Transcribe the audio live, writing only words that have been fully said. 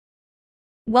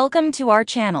Welcome to our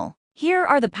channel. Here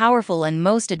are the powerful and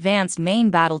most advanced main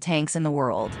battle tanks in the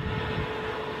world.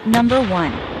 Number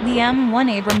 1. The M1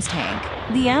 Abrams tank.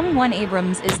 The M1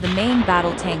 Abrams is the main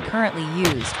battle tank currently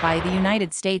used by the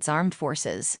United States Armed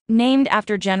Forces, named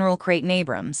after General Creighton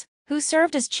Abrams, who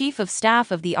served as Chief of Staff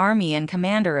of the Army and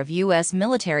Commander of U.S.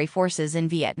 military forces in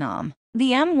Vietnam.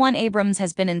 The M1 Abrams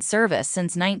has been in service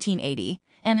since 1980,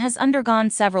 and has undergone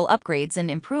several upgrades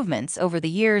and improvements over the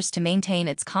years to maintain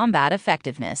its combat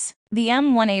effectiveness. The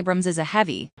M1 Abrams is a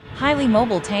heavy, highly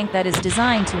mobile tank that is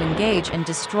designed to engage and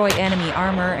destroy enemy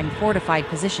armor and fortified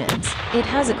positions. It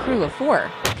has a crew of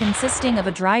 4, consisting of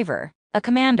a driver, a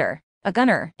commander, a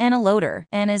gunner, and a loader,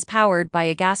 and is powered by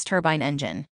a gas turbine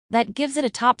engine that gives it a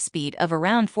top speed of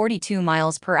around 42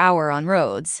 miles per hour on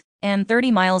roads and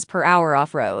 30 miles per hour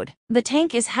off-road. The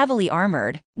tank is heavily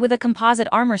armored, with a composite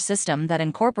armor system that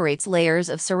incorporates layers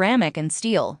of ceramic and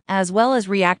steel, as well as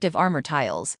reactive armor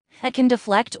tiles, that can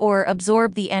deflect or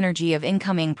absorb the energy of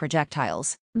incoming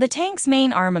projectiles. The tank's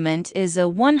main armament is a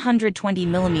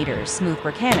 120mm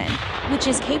smoothbore cannon, which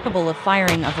is capable of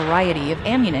firing a variety of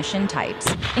ammunition types,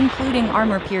 including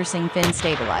armor-piercing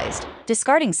fin-stabilized,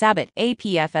 discarding Sabot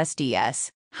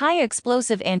APFSDS,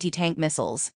 high-explosive anti-tank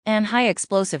missiles, and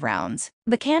high-explosive rounds.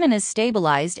 The cannon is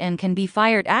stabilized and can be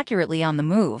fired accurately on the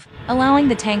move, allowing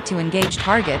the tank to engage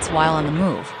targets while on the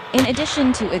move. In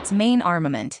addition to its main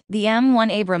armament, the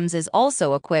M1 Abrams is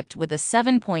also equipped with a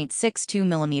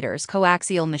 7.62mm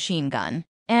coaxial machine gun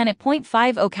and a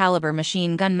 .50 caliber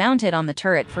machine gun mounted on the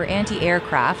turret for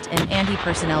anti-aircraft and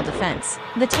anti-personnel defense.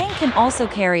 The tank can also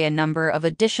carry a number of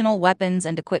additional weapons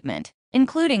and equipment,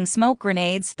 including smoke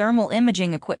grenades, thermal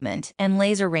imaging equipment, and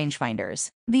laser rangefinders.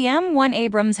 The M1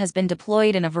 Abrams has been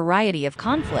deployed in a variety of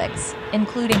conflicts,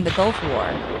 including the Gulf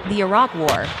War, the Iraq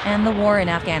War, and the war in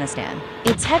Afghanistan.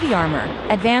 Its heavy armor,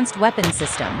 advanced weapon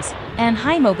systems, and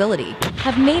high mobility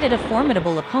have made it a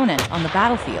formidable opponent on the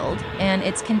battlefield, and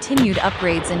its continued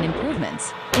upgrades and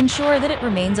improvements ensure that it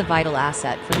remains a vital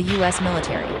asset for the U.S.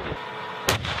 military.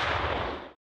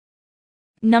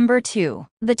 Number 2.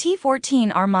 The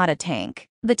T-14 Armata tank.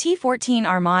 The T-14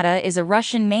 Armata is a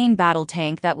Russian main battle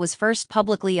tank that was first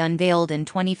publicly unveiled in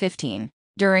 2015,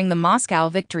 during the Moscow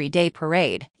Victory Day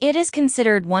parade. It is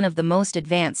considered one of the most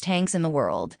advanced tanks in the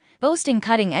world, boasting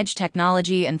cutting-edge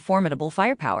technology and formidable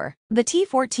firepower. The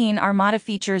T-14 Armata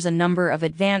features a number of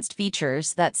advanced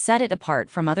features that set it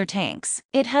apart from other tanks.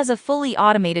 It has a fully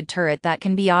automated turret that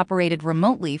can be operated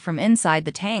remotely from inside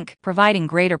the tank, providing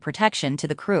greater protection to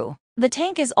the crew. The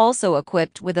tank is also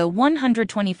equipped with a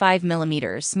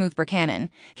 125mm smoothbore cannon,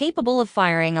 capable of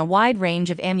firing a wide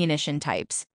range of ammunition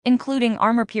types, including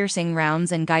armor-piercing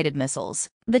rounds and guided missiles.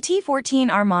 The T-14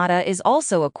 Armata is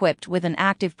also equipped with an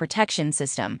active protection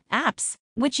system, APS,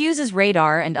 which uses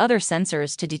radar and other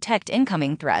sensors to detect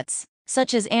incoming threats,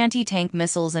 such as anti-tank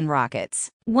missiles and rockets.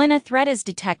 When a threat is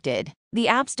detected, the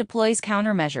APS deploys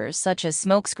countermeasures such as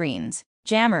smoke screens,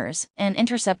 jammers, and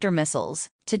interceptor missiles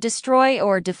to destroy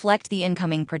or deflect the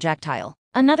incoming projectile.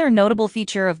 Another notable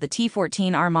feature of the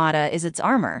T-14 Armata is its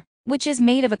armor, which is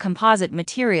made of a composite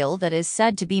material that is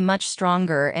said to be much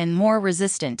stronger and more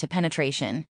resistant to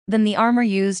penetration than the armor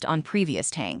used on previous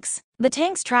tanks. The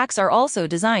tank's tracks are also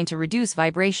designed to reduce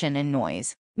vibration and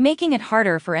noise, making it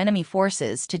harder for enemy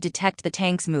forces to detect the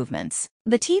tank's movements.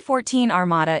 The T-14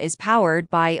 Armata is powered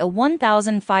by a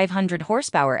 1,500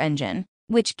 horsepower engine,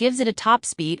 which gives it a top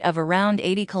speed of around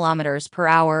 80 kilometers per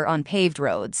hour on paved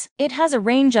roads. It has a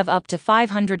range of up to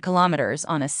 500 kilometers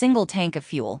on a single tank of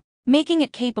fuel, making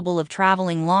it capable of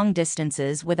traveling long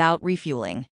distances without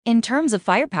refueling. In terms of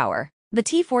firepower, the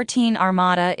T-14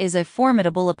 Armata is a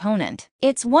formidable opponent.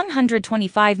 Its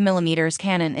 125mm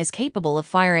cannon is capable of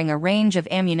firing a range of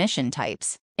ammunition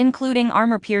types, including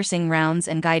armor-piercing rounds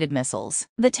and guided missiles.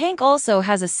 The tank also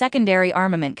has a secondary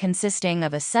armament consisting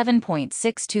of a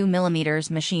 7.62mm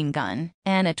machine gun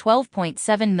and a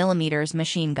 12.7mm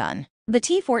machine gun. The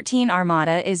T-14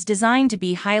 Armata is designed to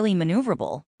be highly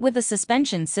maneuverable, with a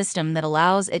suspension system that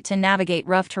allows it to navigate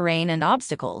rough terrain and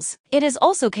obstacles. It is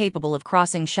also capable of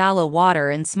crossing shallow water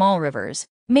and small rivers,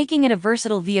 making it a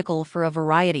versatile vehicle for a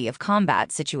variety of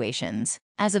combat situations.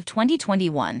 As of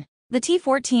 2021, the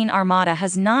T-14 Armata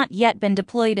has not yet been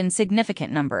deployed in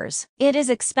significant numbers. It is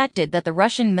expected that the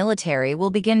Russian military will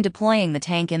begin deploying the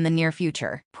tank in the near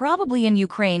future, probably in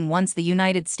Ukraine once the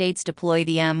United States deploy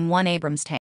the M1 Abrams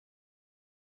tank.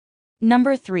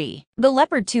 Number 3. The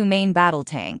Leopard 2 main battle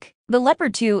tank. The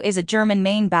Leopard 2 is a German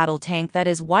main battle tank that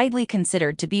is widely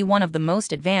considered to be one of the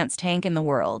most advanced tank in the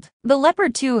world. The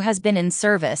Leopard 2 has been in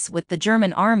service with the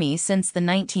German Army since the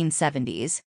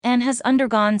 1970s, and has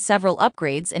undergone several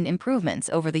upgrades and improvements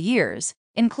over the years,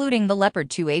 including the Leopard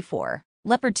 2A4.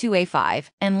 Leopard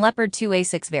 2A5, and Leopard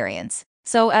 2A6 variants,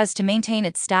 so as to maintain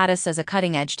its status as a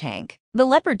cutting-edge tank. The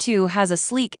Leopard 2 has a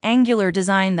sleek, angular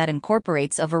design that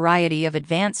incorporates a variety of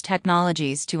advanced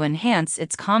technologies to enhance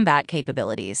its combat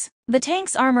capabilities. The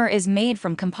tank's armor is made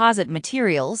from composite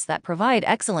materials that provide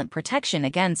excellent protection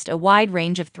against a wide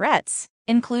range of threats,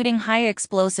 including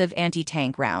high-explosive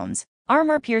anti-tank rounds,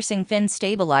 armor-piercing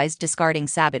fin-stabilized discarding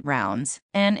sabot rounds,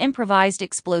 and improvised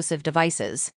explosive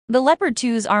devices. The Leopard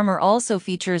 2's armor also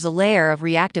features a layer of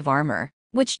reactive armor,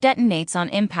 which detonates on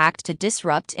impact to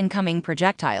disrupt incoming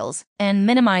projectiles and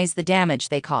minimize the damage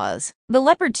they cause. The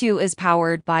Leopard 2 is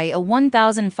powered by a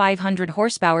 1,500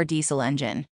 horsepower diesel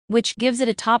engine, which gives it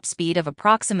a top speed of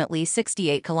approximately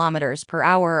 68 kilometers per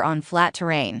hour on flat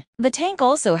terrain. The tank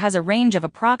also has a range of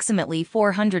approximately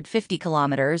 450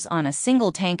 kilometers on a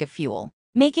single tank of fuel,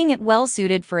 making it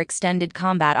well-suited for extended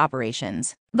combat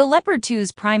operations. The Leopard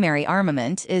 2's primary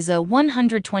armament is a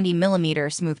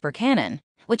 120mm smoothbore cannon,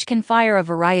 which can fire a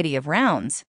variety of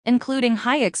rounds, including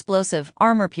high-explosive,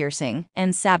 armor-piercing,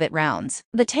 and sabot rounds.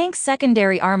 The tank's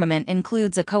secondary armament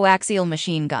includes a coaxial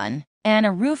machine gun and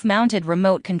a roof-mounted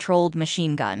remote-controlled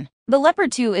machine gun. The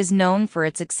Leopard 2 is known for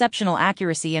its exceptional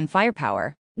accuracy and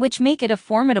firepower, which make it a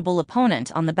formidable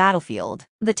opponent on the battlefield.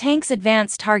 The tank's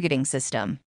advanced targeting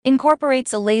system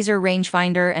incorporates a laser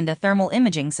rangefinder and a thermal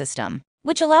imaging system,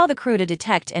 which allow the crew to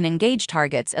detect and engage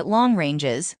targets at long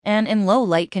ranges and in low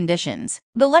light conditions.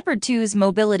 The Leopard 2's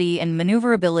mobility and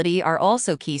maneuverability are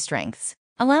also key strengths,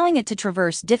 allowing it to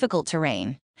traverse difficult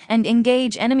terrain and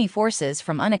engage enemy forces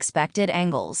from unexpected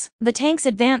angles. The tank's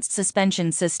advanced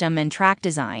suspension system and track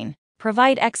design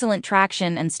provide excellent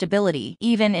traction and stability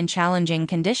even in challenging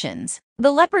conditions.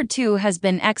 The Leopard 2 has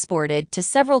been exported to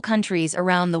several countries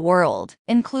around the world,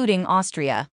 including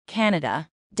Austria, Canada,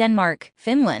 Denmark,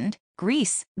 Finland,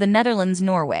 Greece, the Netherlands,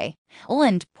 Norway,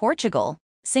 Poland, Portugal,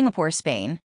 Singapore,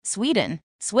 Spain, Sweden,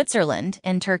 Switzerland,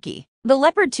 and Turkey. The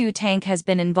Leopard 2 tank has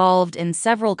been involved in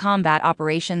several combat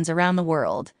operations around the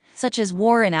world, such as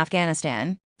war in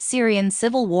Afghanistan, Syrian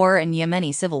civil war, and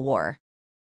Yemeni civil war.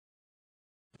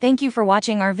 Thank you for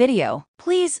watching our video.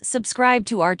 Please subscribe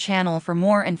to our channel for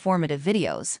more informative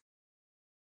videos.